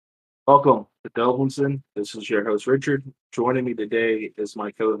Welcome to Delvinson. This is your host, Richard. Joining me today is my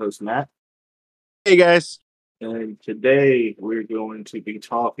co host, Matt. Hey guys. And today we're going to be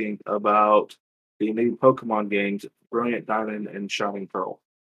talking about the new Pokemon games, Brilliant Diamond and Shining Pearl.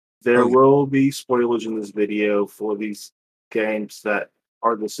 There Oh, will be spoilers in this video for these games that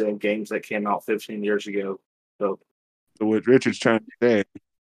are the same games that came out 15 years ago. So, what Richard's trying to say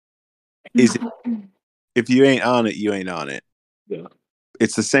is if you ain't on it, you ain't on it. yeah.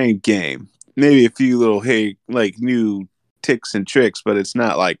 It's the same game. Maybe a few little new ticks and tricks, but it's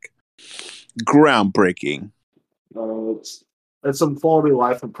not like groundbreaking. It's, it's some quality of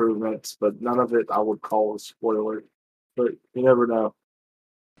life improvements, but none of it I would call a spoiler. But you never know.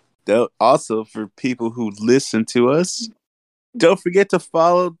 Though also for people who listen to us, don't forget to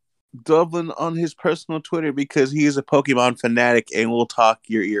follow Dublin on his personal Twitter because he is a Pokemon fanatic and will talk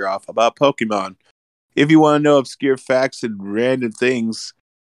your ear off about Pokemon. If you want to know obscure facts and random things,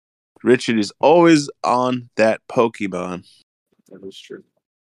 Richard is always on that Pokemon. That is true.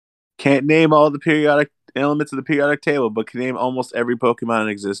 Can't name all the periodic elements of the periodic table, but can name almost every Pokemon in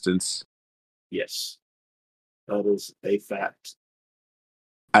existence. Yes, that is a fact.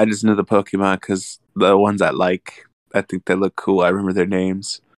 I just know the Pokemon because the ones I like, I think they look cool. I remember their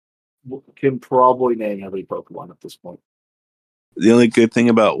names. Can probably name every Pokemon at this point. The only good thing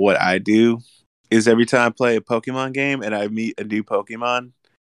about what I do is every time I play a Pokemon game and I meet a new Pokemon,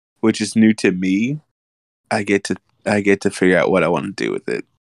 which is new to me, I get to figure out what I want to do with it.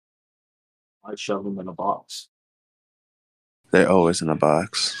 I shove them in a box. They're always in a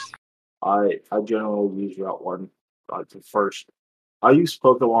box. I generally use Route One. The first, I use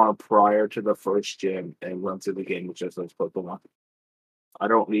Pokemon prior to the first gym and run through the game with just those Pokemon. I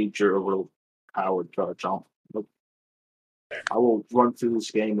don't need your real powered Chomp. Nope. I will run through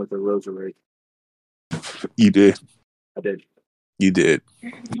this game with a Roserade. You did. I did. You did.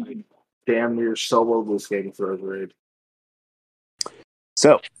 I damn near solo this game with Roserade.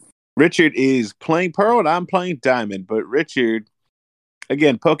 So, Richard is playing Pearl and I'm playing Diamond, but Richard,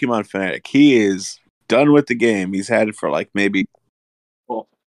 again, Pokemon fanatic, he is done with the game. He's had it for like maybe Well,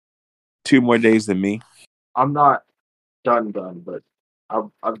 2 more days than me. I'm not done, but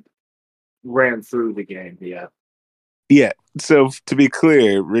I've ran through the game. Yeah. Yeah. So to be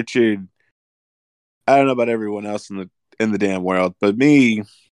clear, Richard, I don't know about everyone else in the damn world, but me,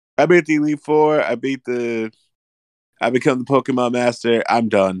 I beat the Elite Four. I become the Pokemon Master. I'm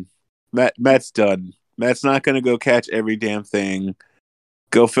done. Matt's done. Matt's not gonna go catch every damn thing.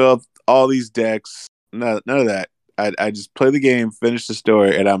 Go fill up all these decks. None of that. I just play the game, finish the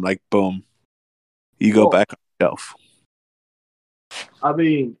story, and I'm like, boom. You go back on the shelf. I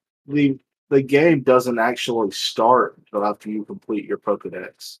mean, the game doesn't actually start until after you complete your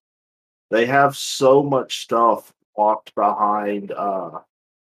Pokedex. They have so much stuff locked behind it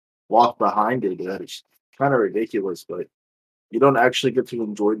that it's kind of ridiculous, but you don't actually get to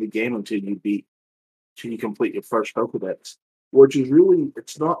enjoy the game until you complete your first Pokedex. Which is really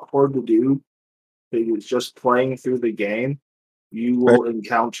it's not hard to do. It's just playing through the game. You will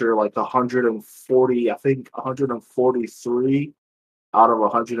encounter like 140, I think 143 out of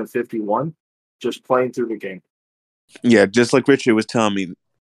 151 just playing through the game. Yeah, just like Richard was telling me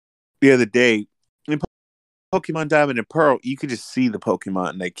the other day, in Pokemon Diamond and Pearl, you could just see the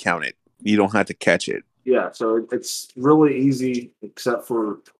Pokemon and they count it. You don't have to catch it. Yeah, so it's really easy, except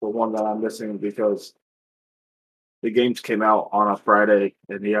for the one that I'm missing because the games came out on a Friday,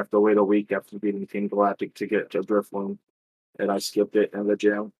 and you have to wait a week after beating Team Galactic to get to Drifloon, and I skipped it in the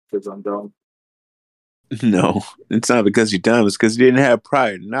gym because I'm dumb. No, it's not because you're dumb. It's because you didn't have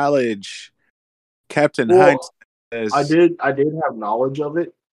prior knowledge. Captain Heinz says, I did have knowledge of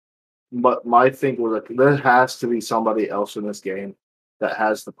it, but my thing was like there has to be somebody else in this game that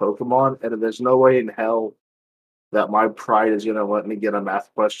has the Pokemon, and there's no way in hell that my pride is gonna let me get a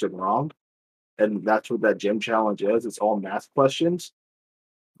math question wrong. And that's what that gym challenge is. It's all math questions.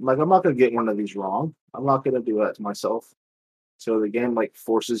 I'm like, I'm not gonna get one of these wrong. I'm not gonna do that to myself. So the game like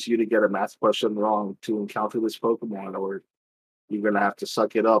forces you to get a math question wrong to encounter this Pokemon, or you're gonna have to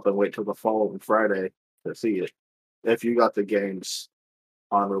suck it up and wait till the following Friday to see it. If you got the games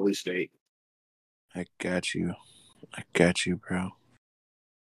on release date. I got you, bro.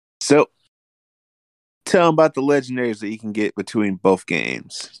 So, tell them about the legendaries that you can get between both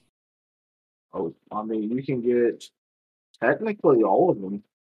games. Oh, I mean, you can get technically all of them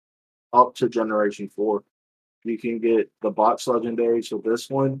up to Generation 4. You can get the box legendaries for this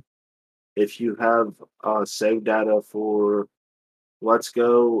one. If you have save data for Let's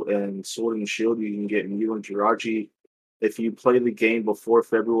Go and Sword and Shield, you can get Mew and Jirachi. If you play the game before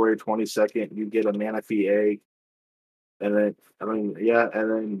February 22nd, you get a Manaphy egg. And then, and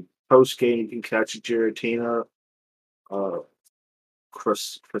then post game, you can catch Giratina, uh,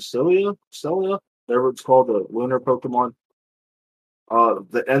 Cresselia, whatever it's called, the lunar Pokemon.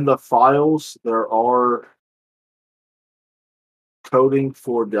 In the files, there are coding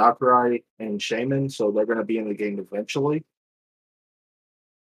for Darkrai and Shaman, so they're going to be in the game eventually.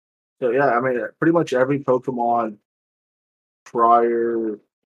 So yeah, I mean, pretty much every Pokemon prior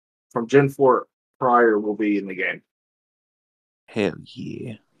from Gen 4 prior will be in the game. Hell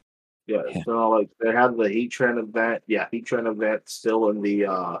yeah. Yeah, so like they have the Heatran event. Yeah, Heatran event still in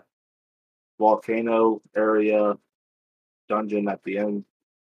the volcano area dungeon at the end.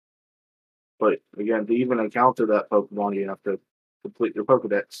 But again, to even encounter that Pokemon, you have to complete your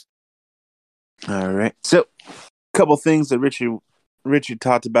Pokedex. All right. So, a couple things that Richard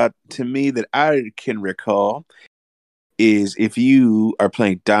talked about to me that I can recall is if you are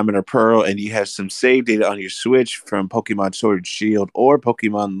playing Diamond or Pearl and you have some save data on your Switch from Pokemon Sword and Shield or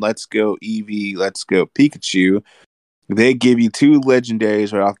Pokemon Let's Go Eevee, Let's Go Pikachu, they give you 2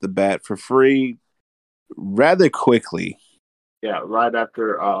 legendaries right off the bat for free rather quickly. Yeah, right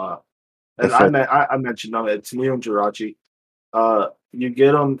after and I mentioned them. It's Mew and Jirachi. You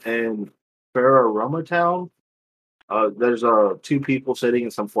get them in Fararoma Town. There's 2 people sitting in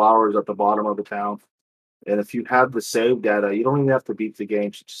some flowers at the bottom of the town. And if you have the save data, you don't even have to beat the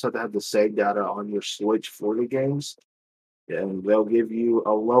games. You just have to have the save data on your Switch for the games. And they'll give you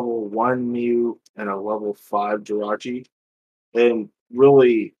a level 1 Mew and a level 5 Jirachi. And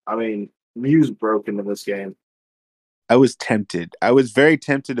really, I mean, Mew's broken in this game. I was tempted. I was very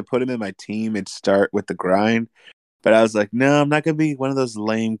tempted to put him in my team and start with the grind. But I was like, no, I'm not going to be one of those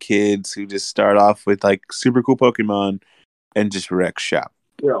lame kids who just start off with like super cool Pokemon and just wreck shop.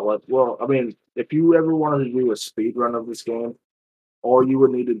 Yeah, well, I mean, if you ever wanted to do a speed run of this game, all you would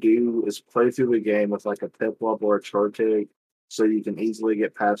need to do is play through the game with like a Piplup or a Chartig so you can easily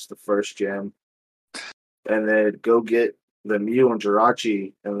get past the first gym. And then go get the Mew and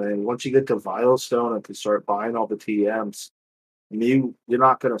Jirachi. And then once you get to Vilestone and can start buying all the TMs, Mew, you're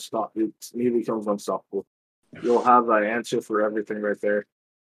not going to stop. Mew becomes unstoppable. You'll have an answer for everything right there.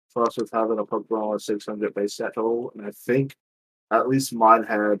 Plus, with having a Pokemon with 600 base set total, and I think at least mine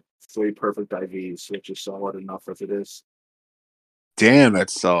had 3 perfect IVs, which is solid enough as it is. Damn,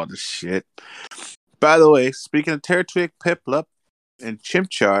 that's solid as shit. By the way, speaking of Terratwig, Piplup, and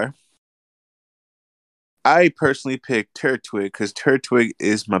Chimchar, I personally picked Terratwig because Terratwig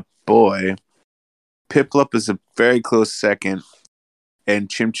is my boy. Piplup is a very close second, and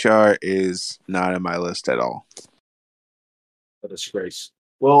Chimchar is not on my list at all. A disgrace.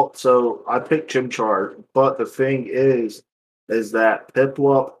 Well, so I picked Chimchar, but the thing is that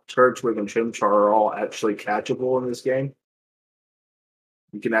Piplup, Turtwig, and Chimchar are all actually catchable in this game.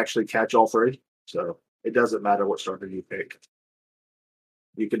 You can actually catch all 3, so it doesn't matter what starter you pick.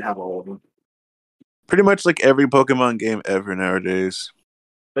 You can have all of them. Pretty much like every Pokemon game ever nowadays.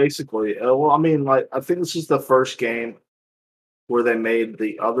 Basically, well, I mean, like I think this is the first game where they made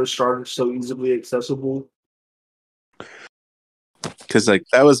the other starters so easily accessible. Because like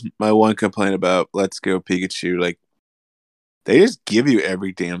that was my one complaint about Let's Go Pikachu. Like they just give you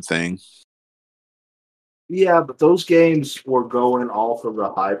every damn thing. Yeah, but those games were going off of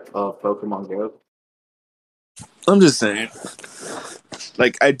the hype of Pokemon Go. I'm just saying.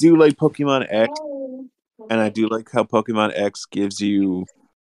 Like I do like Pokemon X, and I do like how Pokemon X gives you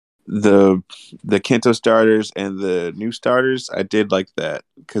the Kanto starters and the new starters. I did like that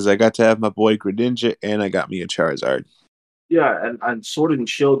because I got to have my boy Greninja and I got me a Charizard. Yeah, and Sword and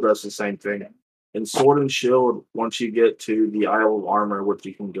Shield does the same thing. In Sword and Shield, once you get to the Isle of Armor, which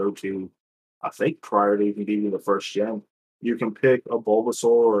you can go to, I think prior to even beating the first gem, you can pick a Bulbasaur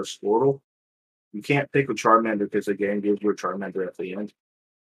or a Squirtle. You can't pick a Charmander because the game gives you a Charmander at the end.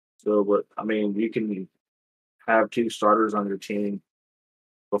 So, but I mean, you can have 2 starters on your team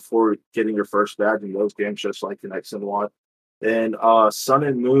before getting your first badge in those games, just like the X and Y. And Sun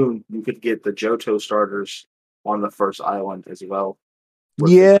and Moon, you could get the Johto starters on the first island as well.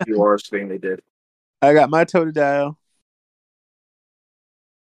 With Yeah, the QRs thing they did. I got my Totodile.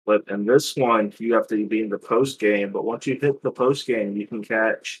 But in this one, you have to be in the post game. But once you hit the post game, you can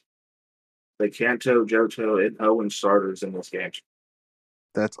catch the Kanto, Johto, and Owen starters in this game.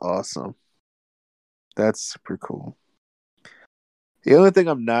 That's awesome. That's super cool. The only thing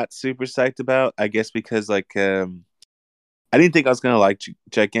I'm not super psyched about, I guess, because like I didn't think I was gonna like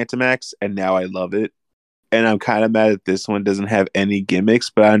Gigantamax, and now I love it. And I'm kind of mad that this one doesn't have any gimmicks,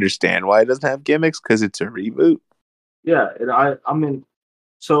 but I understand why it doesn't have gimmicks because it's a reboot. Yeah, and I mean,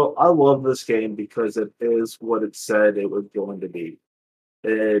 so I love this game because it is what it said it was going to be.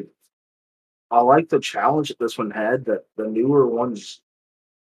 It I like the challenge that this one had. That the newer ones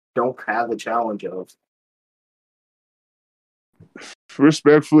don't have the challenge of.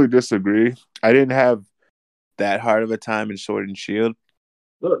 Respectfully disagree. I didn't have that hard of a time in Sword and Shield.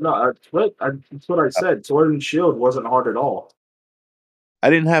 Look, no, that's what I said. Sword and Shield wasn't hard at all. I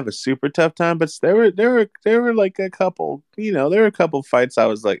didn't have a super tough time, but there were like a couple, there were a couple fights I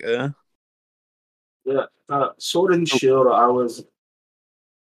was like, Yeah, Sword and Shield, I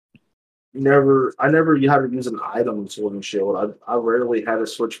never had to use an item in Sword and Shield. I rarely had to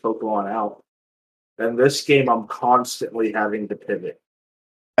switch Pokemon out. And this game, I'm constantly having to pivot.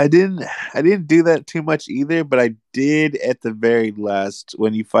 I didn't do that too much either, but I did at the very last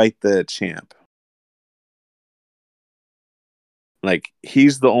when you fight the champ. Like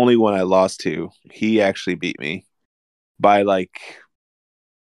he's the only one I lost to. He actually beat me by like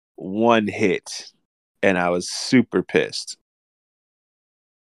one hit, and I was super pissed.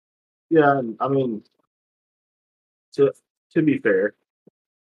 Yeah, I mean, to to be fair, To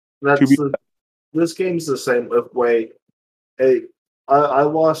that's be this game's the same way. Hey, I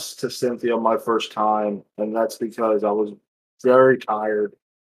lost to Cynthia my first time, and that's because I was very tired.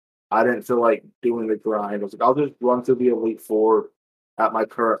 I didn't feel like doing the grind. I was like, I'll just run through the Elite Four at my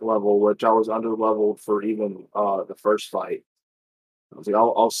current level, which I was under leveled for even the first fight. I was like,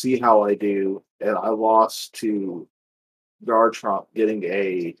 I'll see how I do, and I lost to Garchomp getting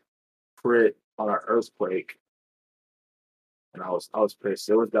a crit on an earthquake, and I was pissed.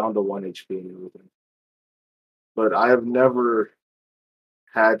 It was down to 1 HP and everything. But I have never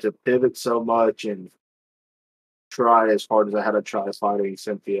had to pivot so much and try as hard as I had to try fighting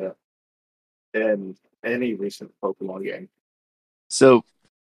Cynthia in any recent Pokemon game. So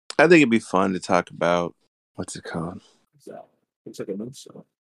I think it'd be fun to talk about what's it called? So looks like a Moonstone.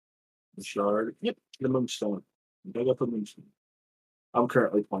 A shard. Yep, the Moonstone. Dug up a Moonstone. I'm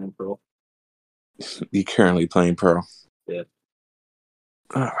currently playing Pearl. You currently playing Pearl. Yeah.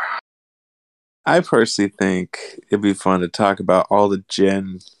 I personally think it'd be fun to talk about all the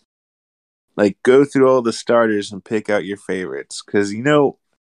gen, like go through all the starters and pick out your favorites. Because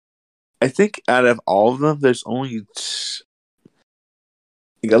I think out of all of them, there's only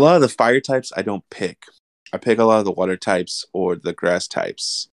like, a lot of the fire types I don't pick. I pick a lot of the water types or the grass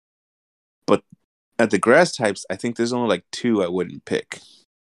types. But at the grass types, I think there's only like two I wouldn't pick.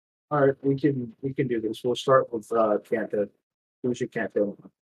 All right, we can do this. We'll start with Kanto. Who's your Kanto?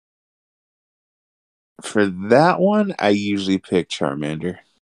 For that one, I usually pick Charmander.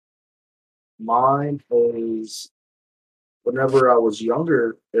 Mine is whenever I was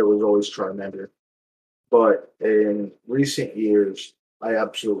younger, it was always Charmander. But in recent years, I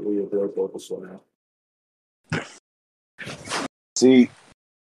absolutely adore Bulbasaur now. See,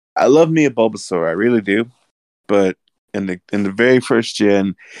 I love me a Bulbasaur, I really do. But in the very first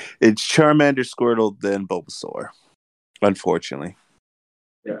gen, it's Charmander, Squirtle, then Bulbasaur. Unfortunately,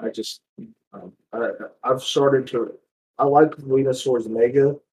 Yeah, I just I've started to I like Venusaur's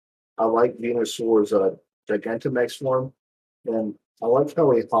Mega. I like Venusaur's Gigantamax form, and I like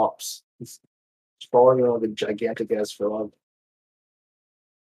how he hops. He's falling on the gigantic ass frog.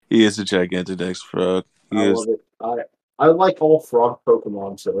 he is a Gigantic frog. I He is. love it. I like all frog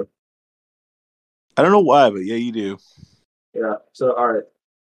Pokemon, so I don't know why, but yeah, you do. yeah. So all right.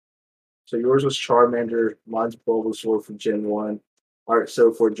 So yours was Charmander, mine's Bulbasaur for Gen 1. All right,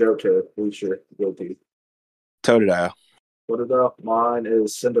 so for Johto, who's your go-to? Totodile. What about mine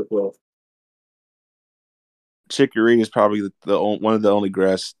is Cyndaquil. Chikorita is probably one of the only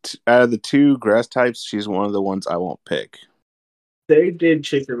grass out of the two grass types. She's one of the ones I won't pick. They did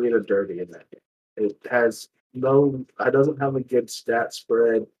Chikorita dirty in that game. It doesn't have a good stat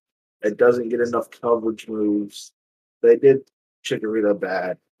spread. It doesn't get enough coverage moves. They did Chikorita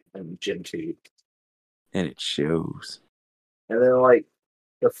bad in Gen 2. And it shows. And then like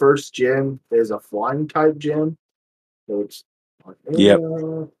the first gym is a flying type gym. So it's like, Yep.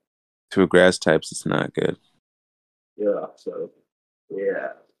 To a grass types, it's not good. yeah, so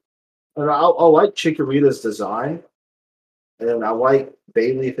yeah. And I like Chikorita's design. And I like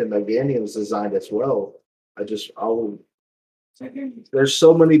Bayleaf and Meganium's design as well. I'll there's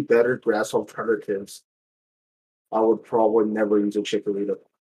so many better grass alternatives. I would probably never use a Chikorita.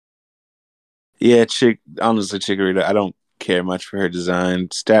 Yeah, honestly, Chikorita, I don't care much for her design.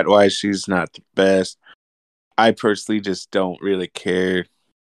 Stat wise, she's not the best. I personally just don't really care.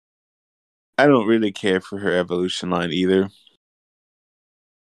 I don't really care for her evolution line either.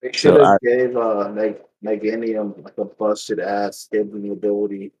 They should So have gave Meganium like a busted ass hidden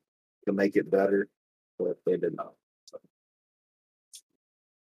ability to make it better, but they did not. So,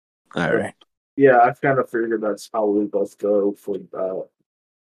 all but right. yeah, I kind of figured that's how we both go for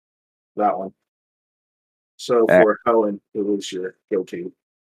that one. So All right. for Helen, who was your go-to?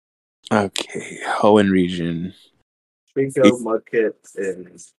 Okay, Hoenn region. Trico, Mudkip,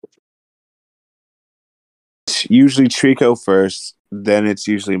 and It's usually Trico first, then it's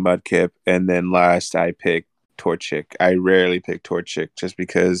usually Mudkip, and then last I pick Torchic. I rarely pick Torchic just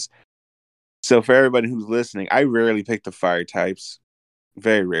because. So for everybody who's listening, I rarely pick the fire types.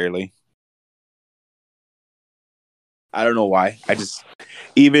 Very rarely. I don't know why. I just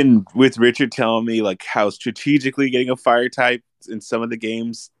even with Richard telling me like how strategically getting a fire type in some of the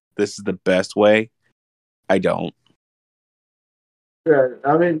games, this is the best way. I don't. yeah,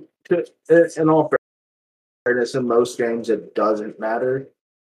 I mean, in all fairness, in most games it doesn't matter.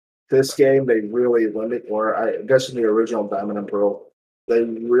 This game they really limit, or I guess in the original Diamond and Pearl, they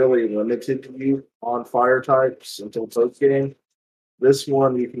really limited you on fire types until post game. This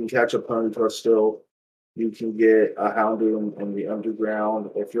one you can catch a Ponyta still. You can get a Houndoom in the underground.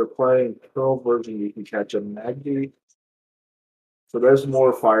 If you're playing Pearl version, you can catch a Magby. So there's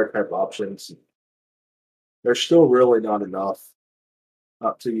more fire type options. There's still really not enough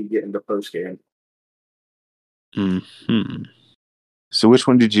up till you get into post game. Hmm. So which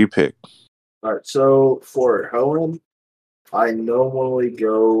one did you pick? All right, so for Hoenn, I normally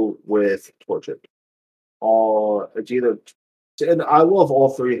go with Torchic. It's either, and I love all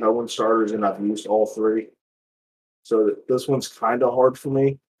three Hoenn starters, and I've used all three. So this one's kind of hard for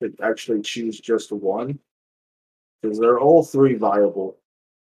me to actually choose just one because they're all three viable.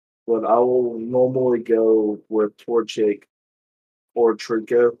 But I will normally go with Torchic or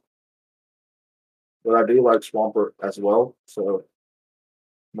Trico. But I do like Swampert as well, so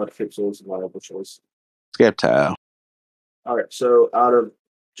Mudkip's is a viable choice. Skeptile. All right, so out of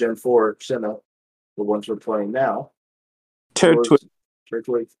Gen 4 Senna, the ones we're playing now, Turtwig,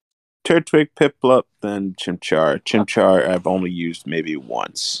 Turtwig. Turtwig, Piplup, then Chimchar. Chimchar I've only used maybe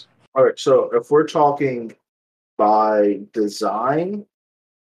once. All right, so if we're talking by design,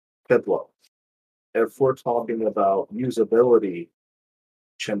 Piplup. If we're talking about usability,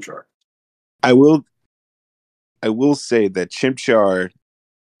 Chimchar. I will say that Chimchar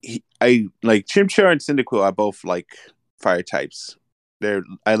I like Chimchar and Cyndaquil. I both like fire types.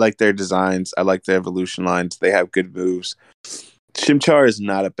 I like their designs. I like their evolution lines. They have good moves. Chimchar is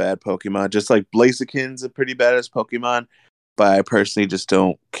not a bad Pokemon. Just like Blaziken's a pretty badass Pokemon, but I personally just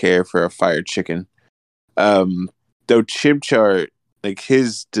don't care for a fire chicken. Though Chimchar, like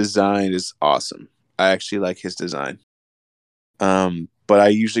his design is awesome. I actually like his design. But I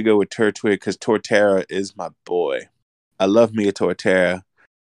usually go with Turtwig because Torterra is my boy. I love me a Torterra.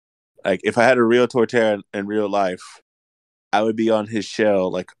 Like if I had a real Torterra in real life, I would be on his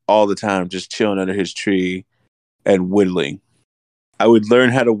shell like all the time, just chilling under his tree and whittling. I would learn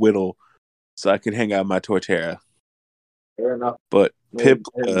how to whittle so I could hang out my Torterra. Fair enough. But Pip,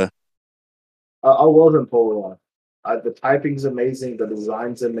 I love Empoleon. The typing's amazing. The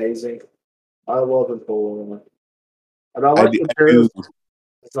design's amazing. I love Empoleon. And I like the do. Terra's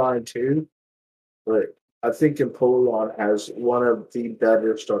design too, but I think Empoleon has one of the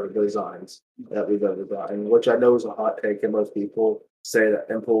better starter designs that we've ever gotten, which I know is a hot take, and most people say that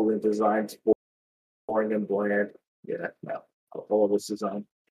Empoleon design's boring and bland. Yeah, no, I love this design.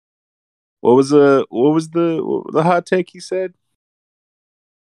 What was the hot take he said?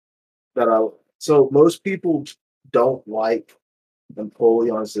 So most people don't like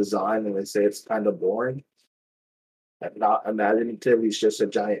Empoleon's design, and they say it's kind of boring and not imaginative. He's just a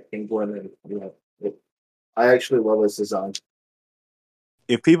giant penguin, and I actually love his design.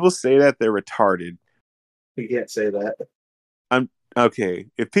 If people say that, they're retarded. You can't say that. I'm okay.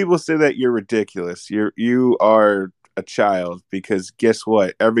 If people say that, you're ridiculous. You are a child because guess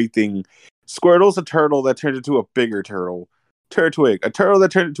what? Everything. Squirtle's a turtle that turned into a bigger turtle. Turtwig, a turtle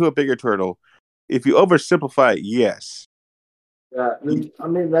that turned into a bigger turtle. If you oversimplify it, yes. Yeah, I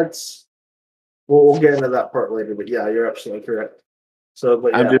mean that's. We'll get into that part later, but yeah, you're absolutely correct. So,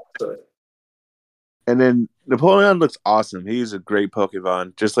 but I'm yeah, just. And then Napoleon looks awesome. He's a great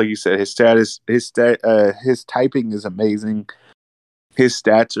Pokemon. Just like you said, his typing is amazing. His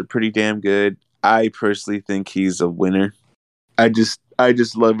stats are pretty damn good. I personally think he's a winner. I just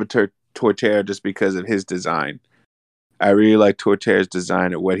love Torterra just because of his design. I really like Torterra's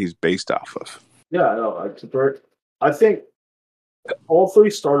design and what he's based off of. yeah, no, I think all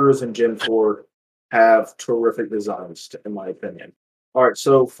three starters in Gen 4 have terrific designs, in my opinion. All right,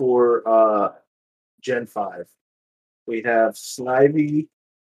 so for Gen 5, we have Snivy,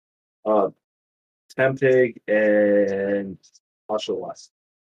 uh, Tempig, and Oshawott.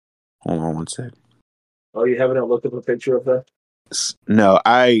 Hold on one sec. Oh, you haven't looked up a picture of that? No,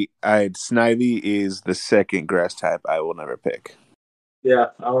 I Snivy is the second grass type I will never pick. Yeah,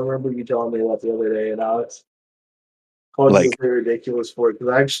 I remember you telling me that the other day, and Alex. Called you a Like bit ridiculous for it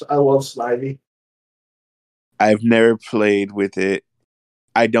because I love Snivy. I've never played with it.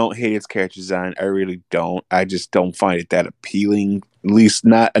 I don't hate its character design. I really don't. I just don't find it that appealing. At least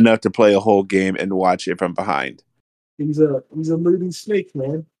not enough to play a whole game and watch it from behind. He's a moody snake,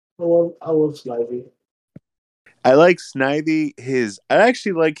 man. I love Snivy. I like Snivy. I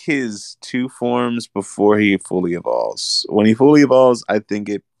actually like his two forms before he fully evolves. When he fully evolves, I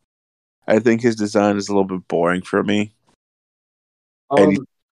think his design is a little bit boring for me. And Um,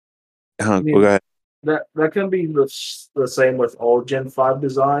 I go mean ahead. that can be the same with all Gen 5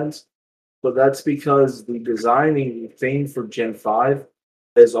 designs, but that's because the designing theme for Gen 5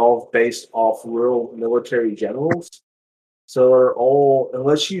 is all based off real military generals. So they're all,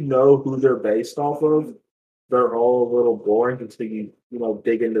 unless you know who they're based off of, they're all a little boring until you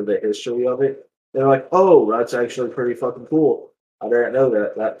dig into the history of it. They're like, oh, that's actually pretty fucking cool. I didn't know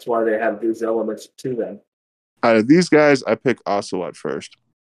that. That's why they have these elements to them. Out of these guys, I pick Ocelot first,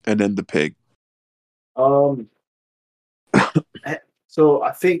 and then the pig. Um, so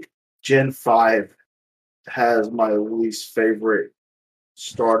I think Gen 5 has my least favorite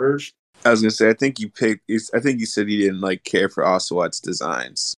starters. I was gonna say, I think you picked. I think you said you didn't like care for Ocelot's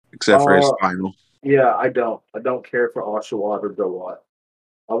designs, except for his Uh, final. yeah, I don't. I don't care for Oshawott or Dowat.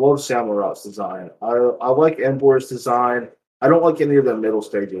 I love Samurot's design. I like Embor's design. I don't like any of the middle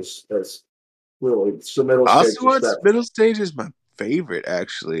stages. That's really it's the middle stages Ocelot's middle stage is my favorite,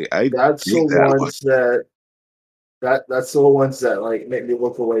 actually. I that's the dig that one. ones that's the ones that like make me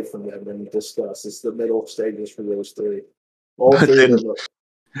look away from them and discuss. It's the middle stages for those three. All But three of then, them.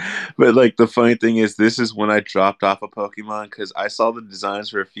 but like the funny thing is, this is when I dropped off of Pokemon because I saw the designs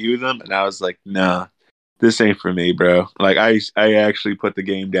for a few of them, and I was like, nah, this ain't for me, bro. Like I actually put the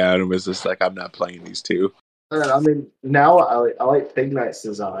game down and was just like, I'm not playing these two. I mean, now I like Pig Knight's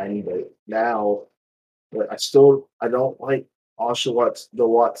design, but now but I don't like Oshawott's the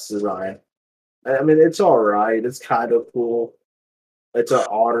Watts design. I mean, it's all right. It's kind of cool. It's an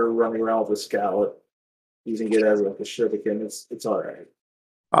otter running around with a scallop, using it as like a shuriken. It's all right.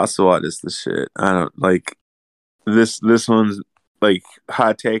 Ocelot is the shit. I don't like this. This one's like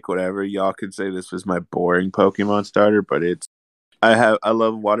hot take, whatever. Y'all could say this was my boring Pokemon starter, but I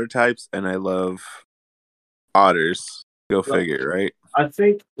love water types and I love otters. Go But figure, right? I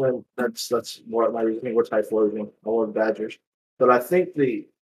think when that's what my reasoning. What type version? I love badgers, but I think the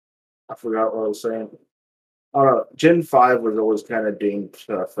I forgot what I was saying. Gen 5 was always kind of doomed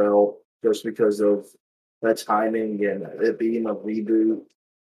to fail just because of the timing and it being a reboot.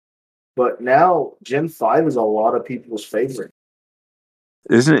 But now Gen 5 is a lot of people's favorite.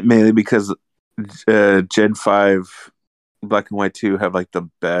 Isn't it mainly because Gen 5 Black and White 2 have like the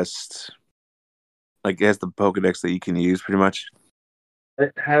best, like it has the Pokedex that you can use pretty much?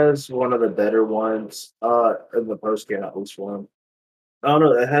 It has one of the better ones in the post game, at least one. I don't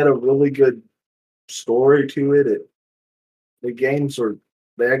know. It had a really good story to it. The games were,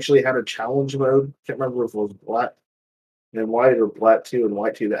 they actually had a challenge mode. Can't remember if it was Black and White or Black 2 and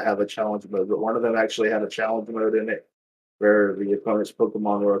White 2 that have a challenge mode, but one of them actually had a challenge mode in it where the opponent's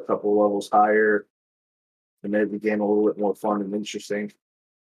Pokemon were a couple levels higher and made the game a little bit more fun and interesting,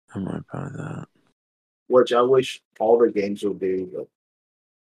 I might buy that. which I wish all the games would do, but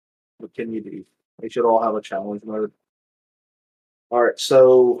what can you do? They should all have a challenge mode. All right,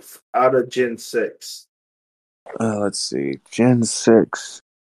 so out of Gen 6, Let's see. Gen 6.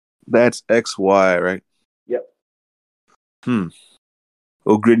 That's XY, right? yep. Hmm.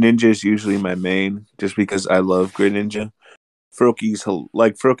 Well, Greninja is usually my main, just because I love Greninja. Froakie's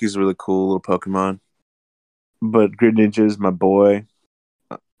a really cool little Pokemon, but Greninja is my boy.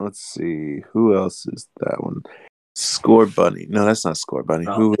 Let's see, who else is that one? Score Bunny. No, that's not Score Bunny.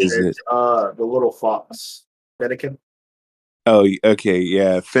 No, Who is it? it's the little fox, Fennekin. Oh, okay,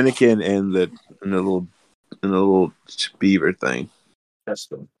 yeah, Finnegan and the little beaver thing. That's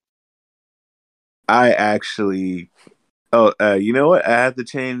them. I actually. Oh, you know what? I have to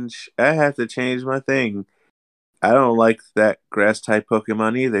change. I have to change my thing. I don't like that grass type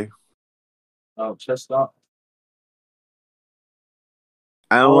Pokemon either. Chestnut.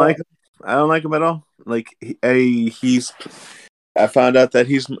 I don't Uh, like him. I don't like him at all. Like he's. I found out that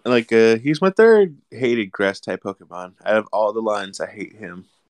he's my third hated grass type Pokemon. Out of all the lines, I hate him.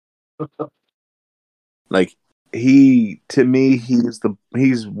 Like he to me,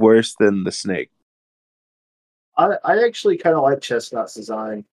 he's worse than the snake. I actually kind of like Chestnut's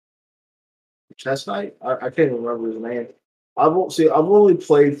design. Chestnut? I can't even remember his name. I've only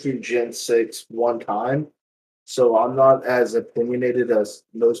played through Gen 6 one time, so I'm not as opinionated as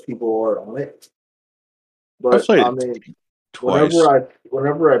most people are on it. I've But played I it mean, twice.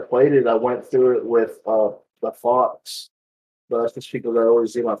 whenever I played it, I went through it with the Fox. But that's just because I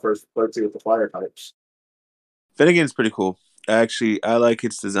always see my first playthrough with the fire types. Finnegan's pretty cool. I like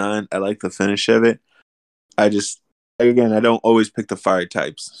its design. I like the finish of it. I just again I don't always pick the fire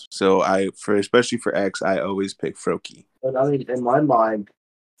types. So especially for X, I always pick Froakie. And I mean, in my mind,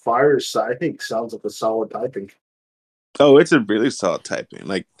 fire I think sounds like a solid typing. Oh, it's a really solid typing.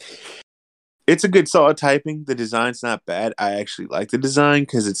 Like it's a good solid typing. The design's not bad. I actually like the design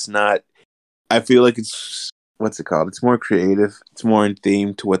because it's not. I feel like it's what's it called? It's more creative. It's more in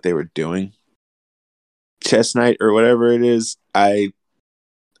theme to what they were doing. Chess Knight or whatever it is. I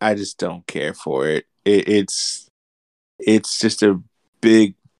just don't care for it. It's just a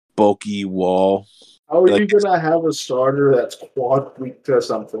big bulky wall. How are Like you gonna have a starter that's quad weak to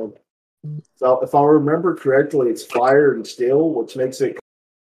something? So if I remember correctly, it's fire and steel, which makes it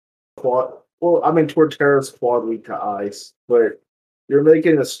quad. Well, I mean, Torterra's quad weak to ice, but you're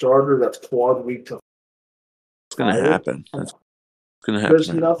making a starter that's quad weak to it's gonna fire. happen. That's gonna There's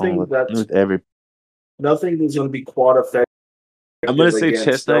happen nothing that's with every. nothing is going to be quad effective I'm gonna say against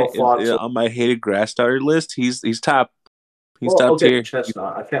Chestnut Delphox. on my hated grass starter list. He's top. He's Well, top okay, tier.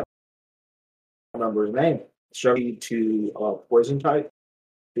 Chestnut. I can't remember his name. Struggling to poison type,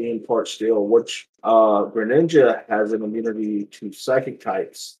 being part steel, which Greninja has an immunity to psychic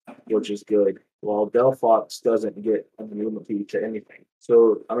types, which is good. While Delphox doesn't get an immunity to anything.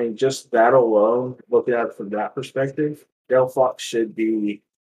 So, I mean, just that alone, looking at it from that perspective, Delphox should be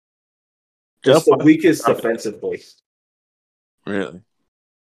just the Delphox, weakest defensively. really.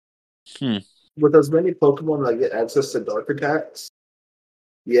 With as many Pokemon that get access to dark attacks,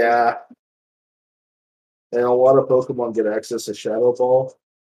 yeah, and a lot of Pokemon get access to Shadow Ball.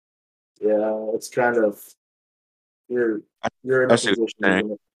 Yeah, it's kind of you're you're in I a should position say.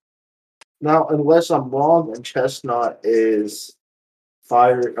 to now, unless I'm wrong, and Chestnut is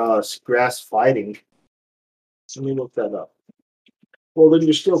fire grass fighting. Let me look that up. Well, then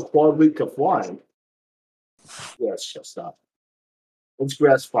you're still quad weak to flying. Yes, Chestnut. It's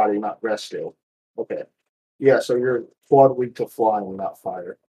grass fighting, not grass steel. Okay. Yeah, so you're quad weak to flying, not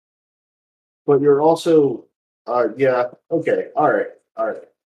fire. But you're also yeah, okay, all right.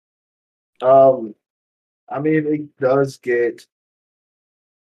 Um I mean it does get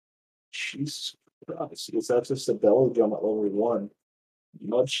Jesus Christ, it's access to belly drum at level one.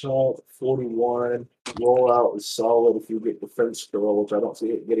 Mudshot 41. Rollout is solid if you get defense curl, which I don't see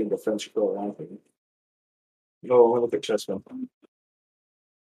it getting defense curl or anything. No, let me look at Chessman.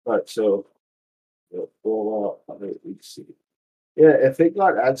 Alright, so rollout, we see. Yeah, if it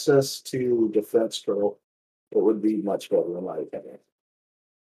got access to defense curl, it would be much better in my opinion.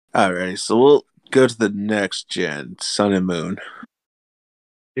 Alrighty, so we'll go to the next gen, Sun and Moon.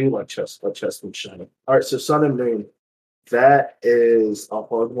 I do like Chessman shiny. Alright, so Sun and Moon. That is a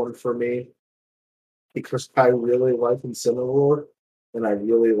hard one for me because I really like Incineroar and I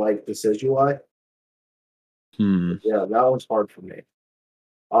really like Decidueye. Yeah, that one's hard for me.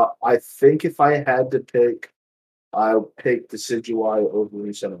 I think if I had to pick, I would pick Decidueye over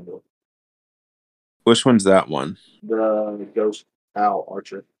Incineroar. Which one's that one? The Ghost Owl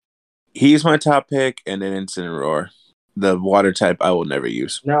Archer. He's my top pick, and then Incineroar. The water type I will never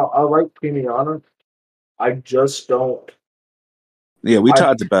use. Now, I like Pimiana. I just don't. Yeah, we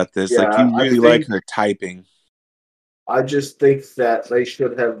talked about this. Like, Yeah, you really like her typing. I just think that they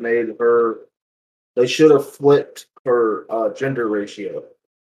should have made her. They should have flipped her gender ratio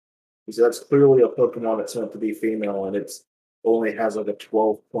because that's clearly a Pokemon that's meant to be female, and it's only has like a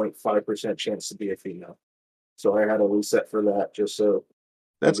 12.5% chance to be a female. So I had a reset for that just so.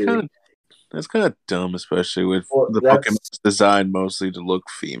 That's kind of dumb, especially with the That's Pokemon's designed mostly to look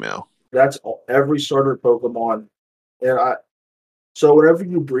female. that's every starter Pokemon, and I. So whenever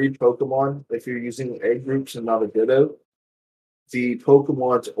you breed Pokemon, if you're using egg groups and not a Ditto, the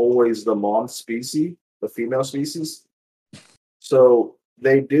Pokemon's always the mom species, the female species. So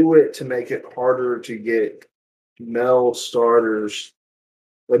they do it to make it harder to get male starters.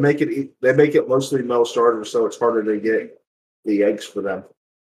 They make it mostly male starters, so it's harder to get the eggs for them.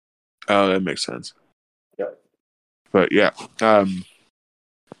 Oh, that makes sense. Yeah. But yeah,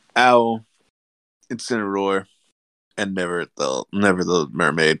 Owl, Incineroar, and never the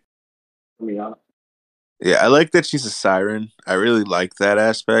mermaid. Yeah. Yeah, I like that she's a siren. I really like that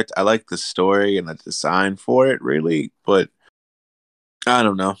aspect. I like the story and the design for it, really. But I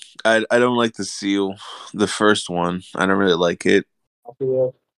don't know. I don't like the seal, the first one. I don't really like it. Yeah.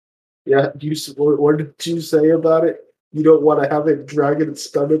 What did you say about it? You don't want to have it dragging its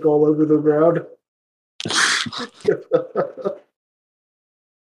stomach all over the ground.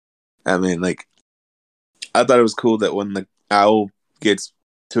 I mean, like, I thought it was cool that when the owl gets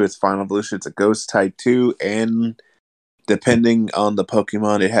to its final evolution. It's a ghost type too, and depending on the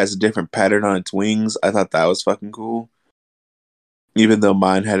Pokemon, it has a different pattern on its wings. I thought that was fucking cool. Even though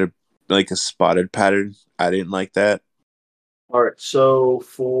mine had a spotted pattern, I didn't like that. All right, so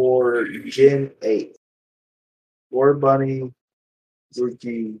for Gen 8, or Bunny,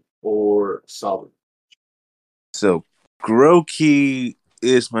 Rookie, or Solid? So Grokey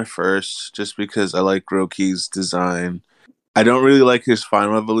is my first, just because I like Grokey's design. I don't really like his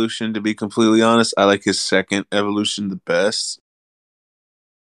final evolution, to be completely honest. I like his second evolution the best.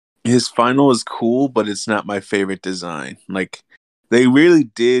 His final is cool, but it's not my favorite design. Like, they really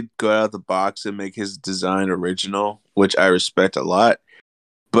did go out of the box and make his design original, which I respect a lot.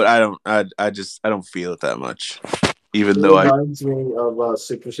 But I don't feel it that much. It Even though reminds me of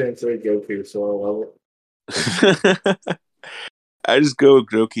Super Saiyan 3 Goku, so I love it. I just go with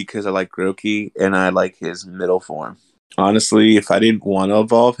Grokey because I like Grokey and I like his middle form. Honestly, if I didn't want to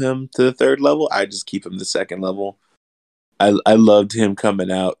evolve him to the third level, I'd just keep him the second level. I loved him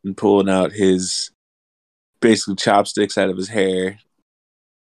coming out and pulling out his basically chopsticks out of his hair.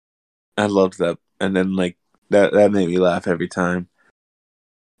 I loved that, and then that made me laugh every time.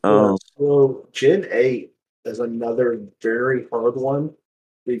 Yeah, Um, so Gen 8 is another very hard one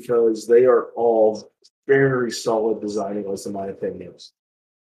because they are all very solid designing lists, in my opinion.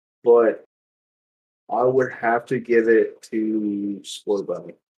 But I would have to give it to Sport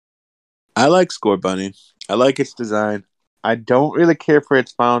Bunny. I like Score Bunny. I like its design. I don't really care for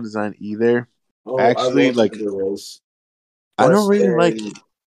its final design either. Oh, I Actually, love like Cinderace. I don't Plus, really like in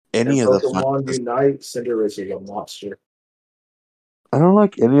any of the final. Pokemon Unite, Cinderace is a monster. I don't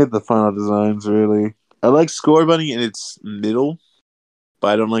like any of the final designs really. I like Score Bunny in its middle, but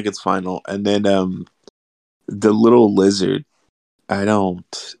I don't like its final. And then the little lizard, I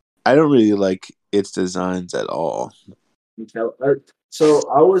don't I don't really like its designs at all. So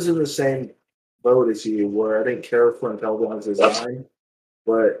I was in the same boat as you, where I didn't care for Intelligon's design,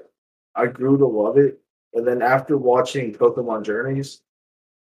 but I grew to love it. And then after watching Pokemon Journeys,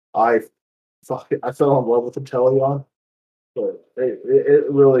 I I fell in love with Inteleon, but it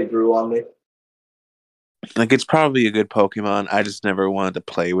really grew on me. Like it's probably a good Pokemon. I just never wanted to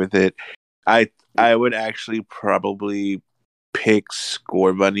play with it. I I would actually probably pick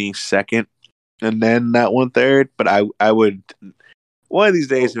Score Bunny second and then that one third, but I would one of these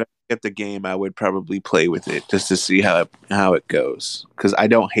days, if I get the game, I would probably play with it just to see how it goes. Because I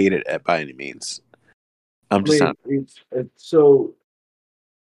don't hate it by any means. I'm I just not. mean, so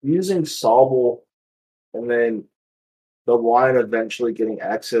using Sobble and then the line eventually getting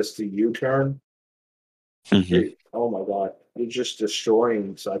access to U-turn, Mhm. oh my god, you're just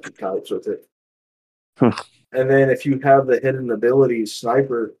destroying psychic types with it. And then if you have the hidden ability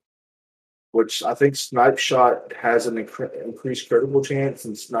Sniper, which I think Snipe Shot has an increased critical chance,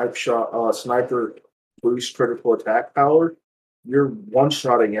 and Sniper boosts critical attack power, you're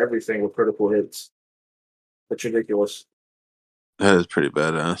one-shotting everything with critical hits. That's ridiculous. That is pretty And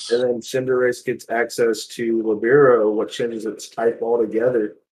badass. then Cinderace gets access to Libero, which changes its type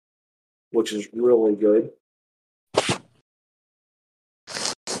altogether, which is really good.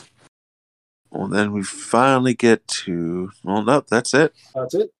 Well, then we finally get to. Well, no, that's it.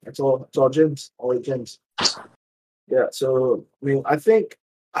 That's it. That's all. That's all gyms. All 8 gyms. Yeah. So I mean, I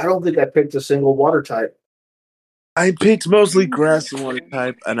don't think I picked a single water type. I picked mostly grass and water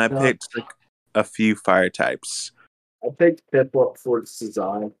type, and I No, picked like a few fire types. I picked Piplup for its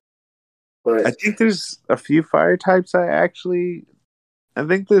design, I but think there's a few fire types. I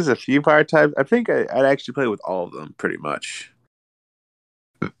think there's a few fire types. I think I'd actually play with all of them pretty much.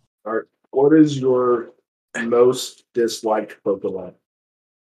 what is your most disliked Pokemon?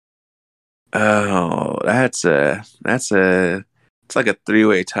 Oh, it's like a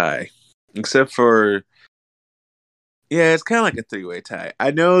three-way tie. Except for yeah, it's kind of like a three-way tie.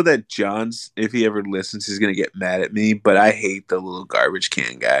 I know that John's, if he ever listens, he's gonna get mad at me, but I hate the little garbage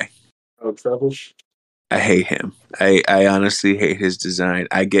can guy. Oh, Trubbish. I hate him. I honestly hate his design.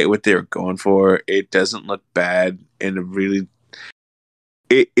 I get what they were going for. It doesn't look bad, and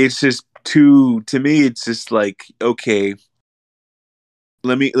it's just too to me. It's just like okay,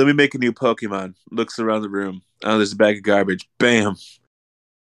 let me make a new Pokemon. Looks around the room. Oh, there's a bag of garbage. Bam.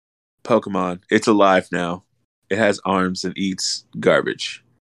 Pokemon. It's alive now. It has arms and eats garbage.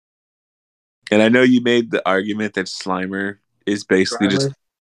 And I know you made the argument that Slimer is basically just Grimer.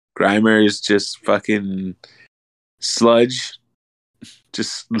 Grimer is just fucking sludge,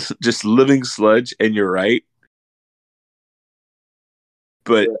 just just living sludge, and you're right.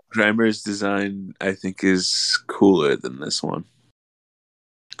 But Yeah. Grimer's design, I think, is cooler than this one.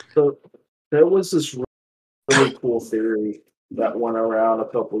 So there was this really cool theory that went around a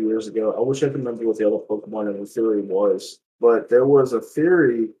couple years ago. I wish I could remember what the other Pokemon in the theory was, but there was a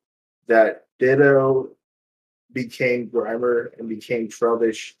theory that Ditto became Grimer and became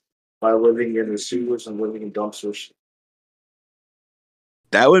Trubbish by living in the sewers and living in dumpsters.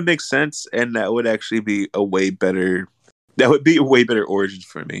 That would make sense, and that would actually be a way better. That would be a way better origin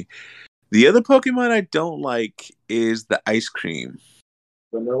for me. The other Pokemon I don't like is the ice cream.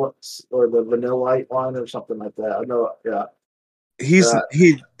 Vanilla or the Vanillite line or something like that. I know, yeah. He's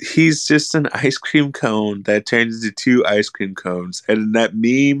That he's just an ice cream cone that turns into two ice cream cones, and that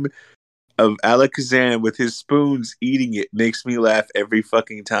meme of Alakazam with his spoons eating it makes me laugh every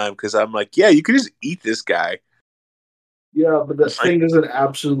fucking time because I'm like, yeah, you could just eat this guy. yeah, but that Like, thing is an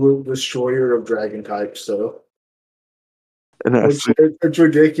absolute destroyer of dragon types, so and it's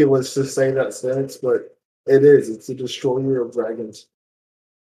ridiculous to say that sentence, but it is. It's a destroyer of dragons.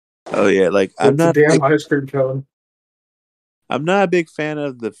 oh yeah, like It's a damn ice cream cone. I'm not a big fan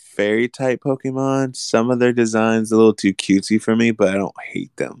of the fairy type Pokemon. Some of their designs a little too cutesy for me, but I don't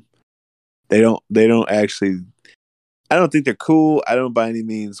hate them. They don't actually I don't think they're cool. I don't by any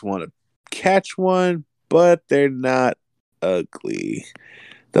means want to catch one, but they're not ugly.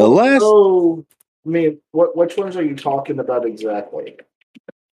 The Well, last so I mean, which ones are you talking about exactly?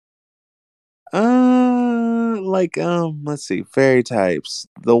 let's see, fairy types.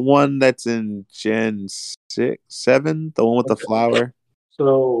 The one that's in Gen 6, 7, the one with the Okay. flower.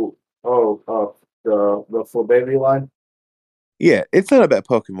 So, the full baby line. Yeah, it's not a bad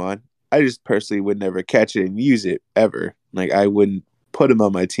Pokemon. I just personally would never catch it and use it ever. Like I wouldn't put him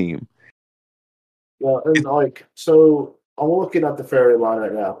on my team. Yeah, and like so, I'm looking at the fairy line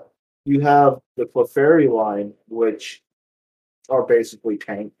right now. You have the Clefairy line, which are basically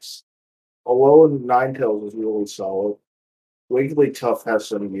tanks. Alolan Ninetales is really solid. Wigglytuff has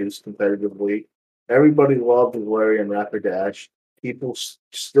some use competitively. Everybody loved Galarian Rapidash. People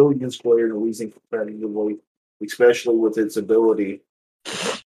still use Galarian Weezing competitively, especially with its ability.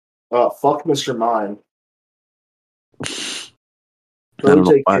 Fuck Mr. Mime. I don't know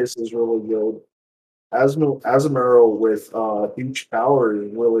Project why. Kiss is really good. Azumarill with huge power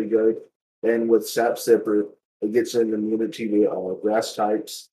is really good. And with Sap Sipper, it gets an immunity to grass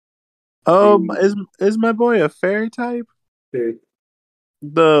types. The, Is my boy a fairy type? the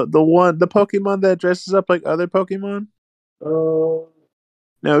The Pokemon that dresses up like other Pokemon? uh,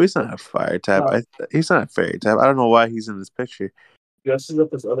 No, he's not a fire type. not He's not a fairy type. I don't know why he's in this picture. dresses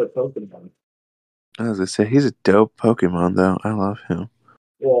up as other Pokemon. I was gonna say he's a dope Pokemon though. I love him.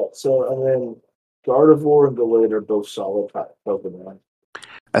 Yeah, so and then Gardevoir and Gallade are both solid type Pokemon.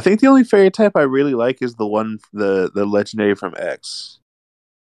 I think the only fairy type I really like is the one the legendary from X.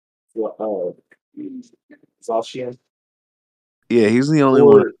 Uh, Zacian. Yeah, he's the only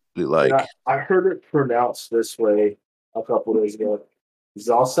one I Or really and like. I heard it pronounced this way a couple days ago.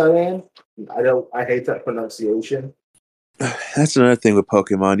 Zacian. I hate that pronunciation. That's another thing with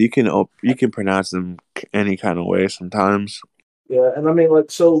Pokemon. You can pronounce them any kind of way sometimes. Yeah, and I mean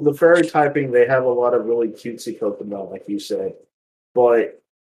like so the fairy typing they have a lot of really cutesy Pokemon, like you said. But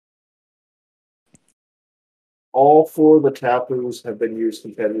all four of the Tapus have been used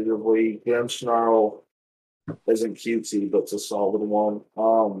competitively. Grimmsnarl isn't cutesy, but it's a solid one.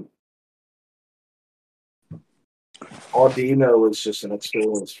 Audino is just an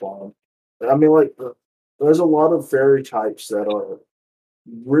experienced farm. I mean, like, there's a lot of fairy types that are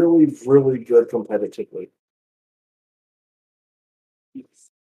really, really good competitively.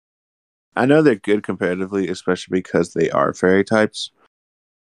 I know they're good comparatively, especially because they are fairy types,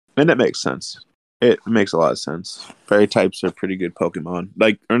 and it makes sense. It makes a lot of sense. Fairy types are pretty good Pokemon.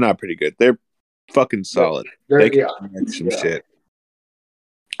 Like, or not pretty good. They're fucking They're, solid. They they're can yeah, manage some yeah. shit.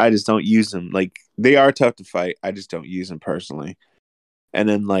 I just don't use them. Like, they are tough to fight. I just don't use them personally. And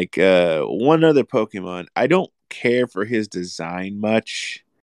then, like, one other Pokemon, I don't care for his design much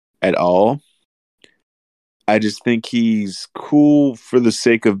at all. I just think he's cool for the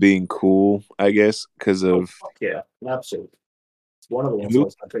sake of being cool, I guess, because Oh, of fuck yeah. Absol. It's one of the ones I who?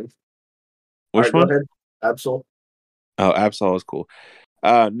 was hunting. All Which right, go one? ahead. Absol. Oh, Absol is cool.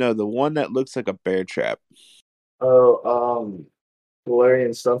 No, the one that looks like a bear trap. Oh,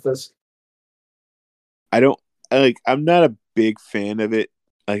 Galarian Stunfisk. I don't I'm not a big fan of it.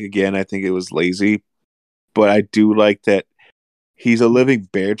 Like again, I think it was lazy, but I do like that he's a living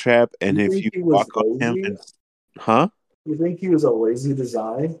bear trap, and You if think you he walk was on him lazy? and huh? You think he was a lazy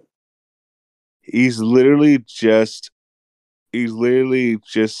design? He's literally just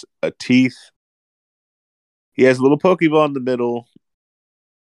a teeth. He has a little Pokeball in the middle,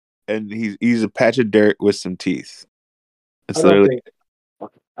 and he's a patch of dirt with some teeth. I It's don't literally think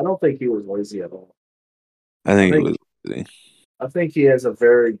I don't think he was lazy at all. I I think it think was I think he has a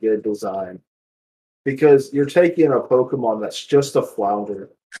very good design because you're taking a Pokemon that's just a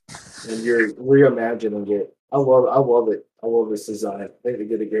flounder and you're reimagining it. I love it. I love this design. I think they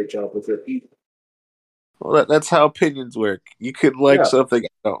did a great job with it. Well, that's how opinions work. You could like Yeah, something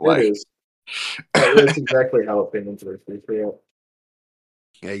I don't it like. is. That's exactly how opinions work. Yeah,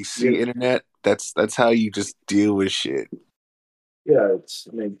 Yeah, you see, you, internet. That's how you just deal with shit. yeah. It's.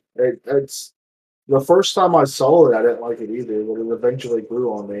 I mean, it's the first time I saw it, I didn't like it either, but it eventually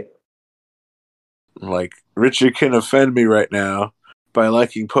grew on me. Like Richard can offend me right now by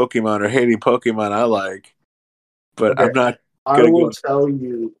liking Pokemon or hating Pokemon I like, but Okay, I'm not I gonna go will on tell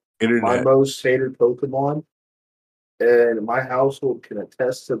you the my internet. most hated Pokemon, and my household can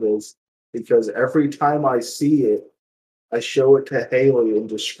attest to this because every time I see it, I show it to Haley and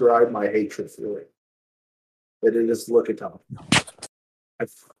describe my hatred for it. And it is Lickitung. I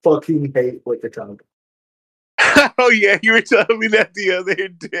fucking hate Lickitung. Oh yeah, you were telling me that the other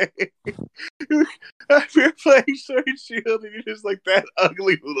day. We were playing Sword and Shield, and you're just like that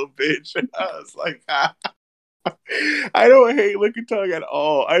ugly little bitch. I was like, I don't hate Lickitung at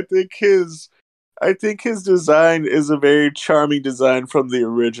all. I think his design is a very charming design from the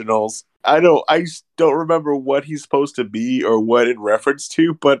originals. I just don't remember what he's supposed to be or what in reference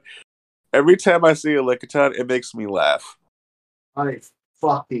to, but every time I see a Lickitung, it makes me laugh. I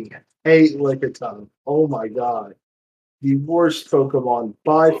fucking hate Lickitung. Oh my god. The worst Pokemon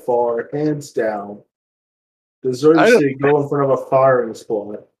by far, hands down. I Deserves don't, to go in front of a firing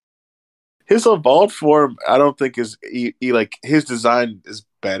squad. his evolved form, I don't think is like his design is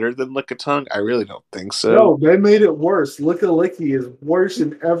better than Lickitung. I really don't think so. No, they made it worse. Licky is worse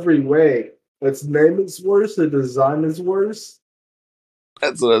in every way. Its name is worse, the design is worse.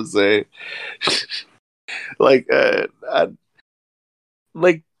 That's what I'm saying. like,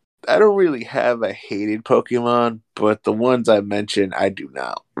 like I don't really have a hated Pokemon, but the ones I mentioned, I do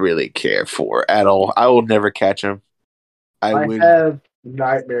not really care for at all. I will never catch them. I I would have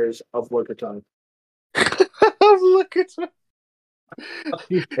nightmares of Lickitung. look at.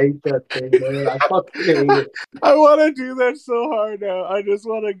 You hate that thing, man. I fucking hate it. I want to do that so hard now. I just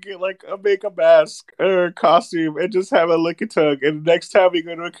want to get like make a mask or a costume and just have a Lickitung. And next time we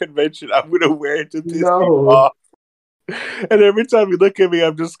go to a convention, I'm gonna wear it to piss you No. off. And every time you look at me,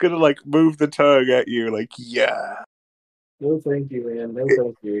 I'm just gonna like move the tongue at you, like yeah. No, thank you, man. No, It,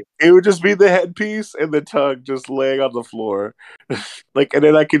 thank you. it would just be the headpiece and the tongue just laying on the floor, like, and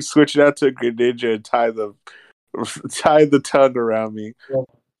then I can switch it out to a Greninja and tie the tongue around me. Well,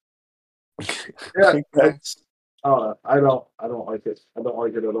 yeah, Okay. I don't like it. I don't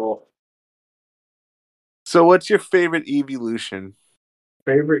like it at all. So, what's your favorite evolution?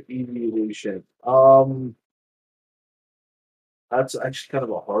 Favorite evolution. That's actually kind of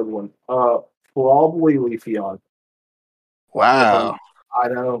a hard one. Probably Leafeon. Wow, I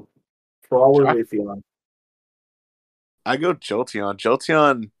know. Probably Leafeon. I go Jolteon.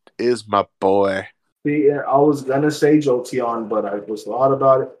 Jolteon is my boy. See, I was gonna say Jolteon, but I was thought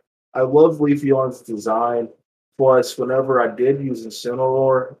about it. I love Leafeon's design. Plus, whenever I did use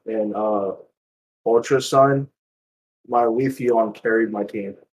Incineroar and Ultra Sun, my Leafeon carried my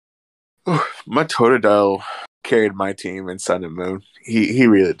team. My Totodile carried my team in Sun and Moon. He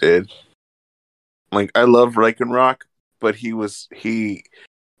really did. Like I love Rock, but he was kind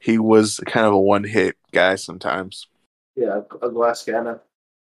of a one hit guy sometimes. Yeah, a glass cannon.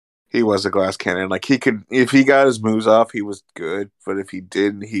 He was a glass cannon. Like he could, if he got his moves off, he was good. But if he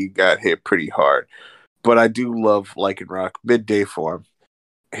didn't, he got hit pretty hard. But I do love Rock midday form.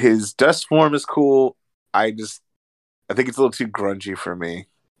 His dust form is cool. I think it's a little too grungy for me.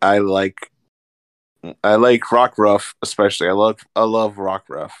 I like I like Rock Ruff especially. I love Rock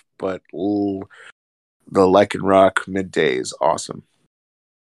Ruff, but ooh, the Rock midday is awesome.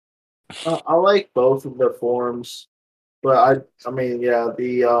 I like both of their forms, but I mean, yeah,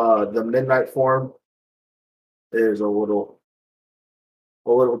 the midnight form is a little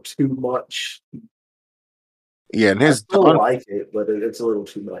too much. Yeah, and I still like it, but it's a little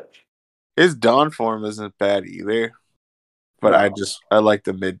too much. his Dawn form isn't bad either. But No. I like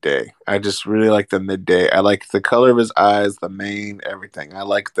the midday. I just really like the midday. I like the color of his eyes, the mane, everything. I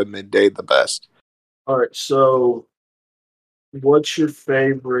like the midday the best. All right, so what's your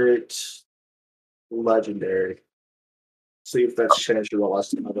favorite legendary? See if that's changed from the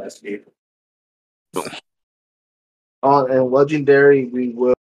last time I've asked you. And legendary, we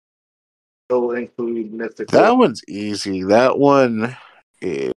will include That mythical. one's easy. That one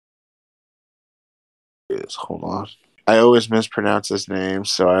is hold on. I always mispronounce his name,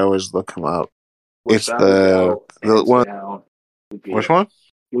 so I always look him up. It's Without a doubt, the hands one. down, Which Lugia. one?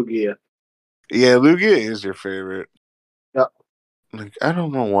 Lugia. Yeah, Lugia is your favorite. Yep. Like I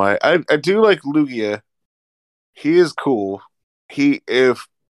don't know why. I do like Lugia. He is cool. He if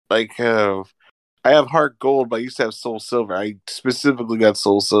like I have Heart Gold, but I used to have Soul Silver. I specifically got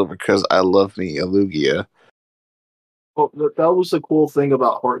Soul Silver because I love me a Lugia. Well, that was the cool thing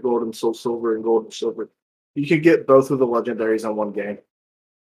about Heart Gold and Soul Silver and Gold and Silver. You could get both of the legendaries in one game.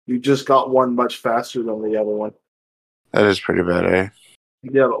 You just got one much faster than the other one. That is pretty bad, eh?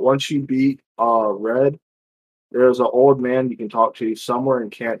 Yeah, but once you beat Red, there's an old man you can talk to somewhere in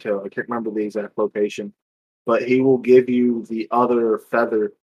Kanto. I can't remember the exact location, but he will give you the other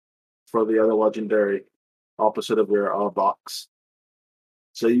feather for the other legendary opposite of your box.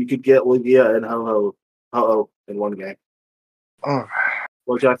 So you could get Lugia and Ho-Oh in one game, Oh.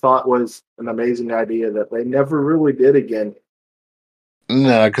 which I thought was an amazing idea that they never really did again.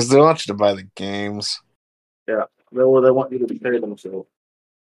 No, because they want you to buy the games. Yeah, they want you to pay themselves.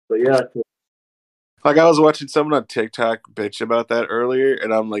 But yeah, Like I was watching someone on TikTok bitch about that earlier,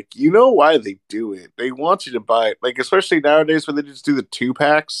 and I'm like, you know why they do it? They want you to buy it. Like especially nowadays when they just do the 2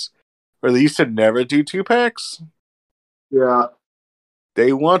 packs, or they used to never do 2 packs. yeah,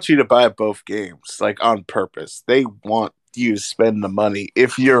 They want you to buy both games, like on purpose. They want you to spend the money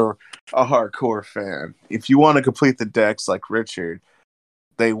if you're a hardcore fan. If you want to complete the decks like Richard,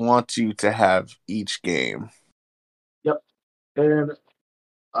 they want you to have each game. yep. And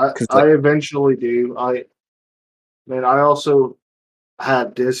I Because I eventually do. I also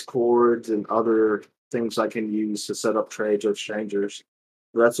have discords and other things I can use to set up trades with strangers.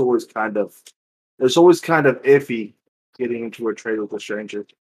 That's always kind of it's always kind of iffy getting into a trade with a stranger.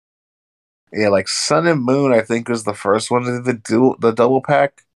 yeah, like Sun and Moon, I think was the first one to do the double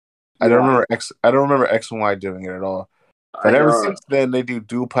pack. Yeah, I don't remember X and Y doing it at all. But I ever since then, they do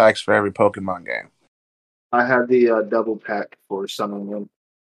dual packs for every Pokemon game, I had the double pack for Sun and Moon.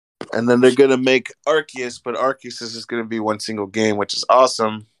 and then they're gonna make Arceus, but Arceus is just gonna be one single game, which is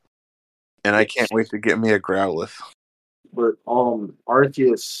awesome. And I can't wait to get me a Growlithe. But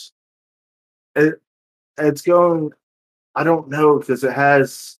Arceus, it it's going. I don't know because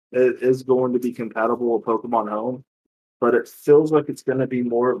it is going to be compatible with Pokemon Home, but it feels like it's going to be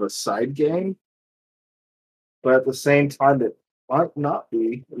more of a side game. But at the same time, it might not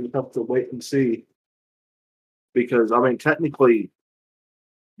be. We have to wait and see because I mean, technically,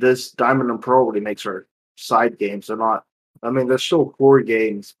 this Diamond and Pearl already makes our side games. They're not. I mean, they're still core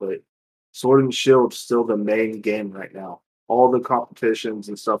games, but Sword and Shield's still the main game right now. All the competitions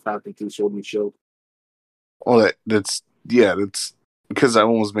and stuff happen through Sword and Shield. Well, that's yeah, that's because that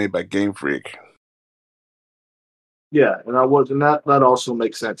one was made by Game Freak. Yeah, and that also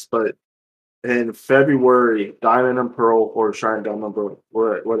makes sense. But in February, Diamond and Pearl or Shining Diamond Pearl,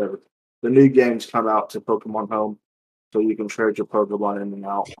 whatever, the new games come out to Pokemon Home, so you can trade your Pokemon in and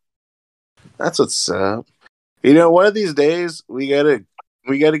out. That's what's up. You know, one of these days we gotta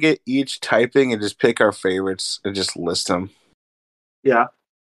get each typing and just pick our favorites and just list them. Yeah,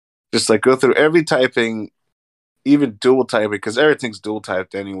 Just like go through every typing, even dual typing, because everything's dual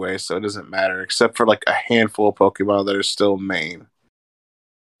typed anyway, so it doesn't matter except for like a handful of Pokemon that are still main.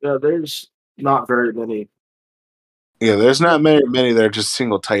 yeah. There's not very many. Yeah, there's not many that are just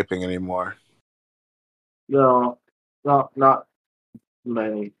single typing anymore. No, not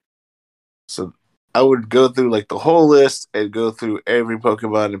many. So I would go through like the whole list and go through every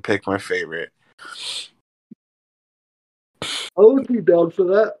Pokemon and pick my favorite. I would be down for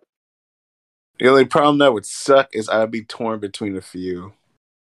that. The only problem that would suck is I'd be torn between a few.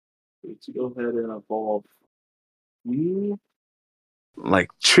 Let's go ahead and evolve. You, Like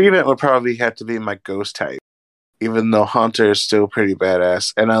treatment would probably have to be my ghost type, even though Haunter is still pretty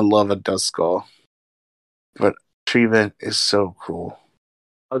badass, and I love a Duskull. But treatment is so cool.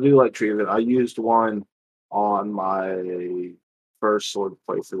 I do like treatment. I used one on my first sword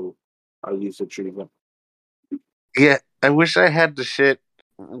playthrough. I used a treatment. Yeah, I wish I had the shit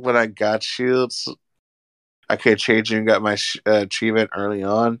when I got shields. I could have changed and got my treatment early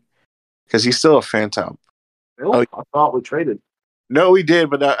on because he's still a phantom. Well, Oh I thought we traded. no, we did,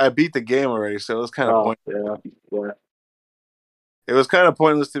 but I beat the game already, so it was kind of Oh, pointless. yeah, yeah. It was kind of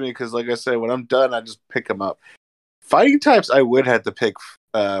pointless to me because, like I said, when I'm done, I just pick them up. Fighting types, I would have to pick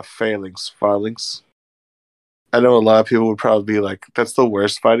Farlings. I know a lot of people would probably be like, "That's the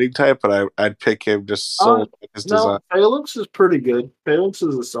worst fighting type," but I'd pick him just solely his design. No, Phalanx is pretty good. Phalanx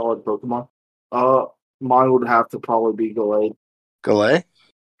is a solid Pokemon. Uh, Mine would have to probably be Gallade. Galay?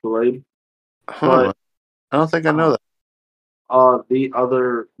 Gallade. Huh? But I don't think I know that. the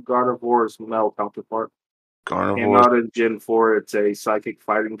other Gardevoir's male counterpart came Carnivore. out in Gen 4. It's a psychic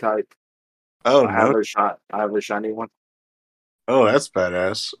fighting type. Oh no! I have a shiny one. Oh, that's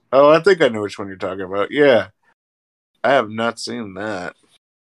badass. Oh, I think I know which one you're talking about. Yeah, I have not seen that.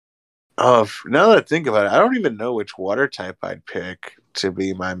 Oh, now that I think about it, I don't even know which water type I'd pick to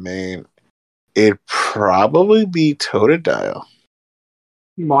be my main. It'd probably be Totodile.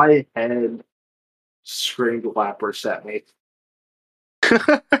 My head screamed Lapras at me.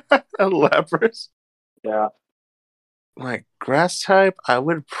 Lapras. Yeah. Like grass type, I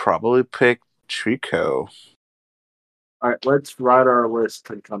would probably pick Trico. All right, let's write our list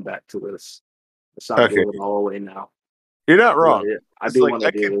and come back to this. Let's not Okay, give it all away now. you're not Yeah, wrong. yeah, I It's do like want to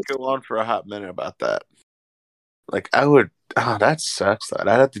I do could this. go on for a hot minute about that. Like I would. Oh, that sucks. Though. I'd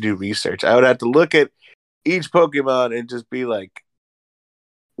have to do research. I would have to look at each Pokemon and just be like,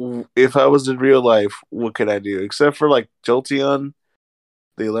 if I was in real life, what could I do? Except for like Jolteon,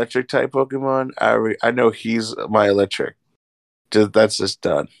 the electric type Pokemon. I know he's my electric. That's just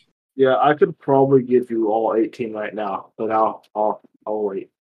done. Yeah, I could probably give you all 18 right now, but I'll wait.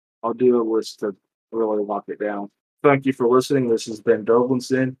 I'll do a list to really lock it down. Thank you for listening. This has been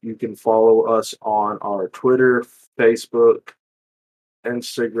Doblinson. You can follow us on our Twitter, Facebook,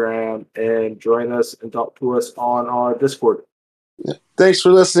 Instagram, and join us and talk to us on our Discord. Thanks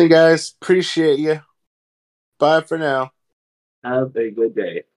for listening, guys. Appreciate you. Bye for now. Have a good day.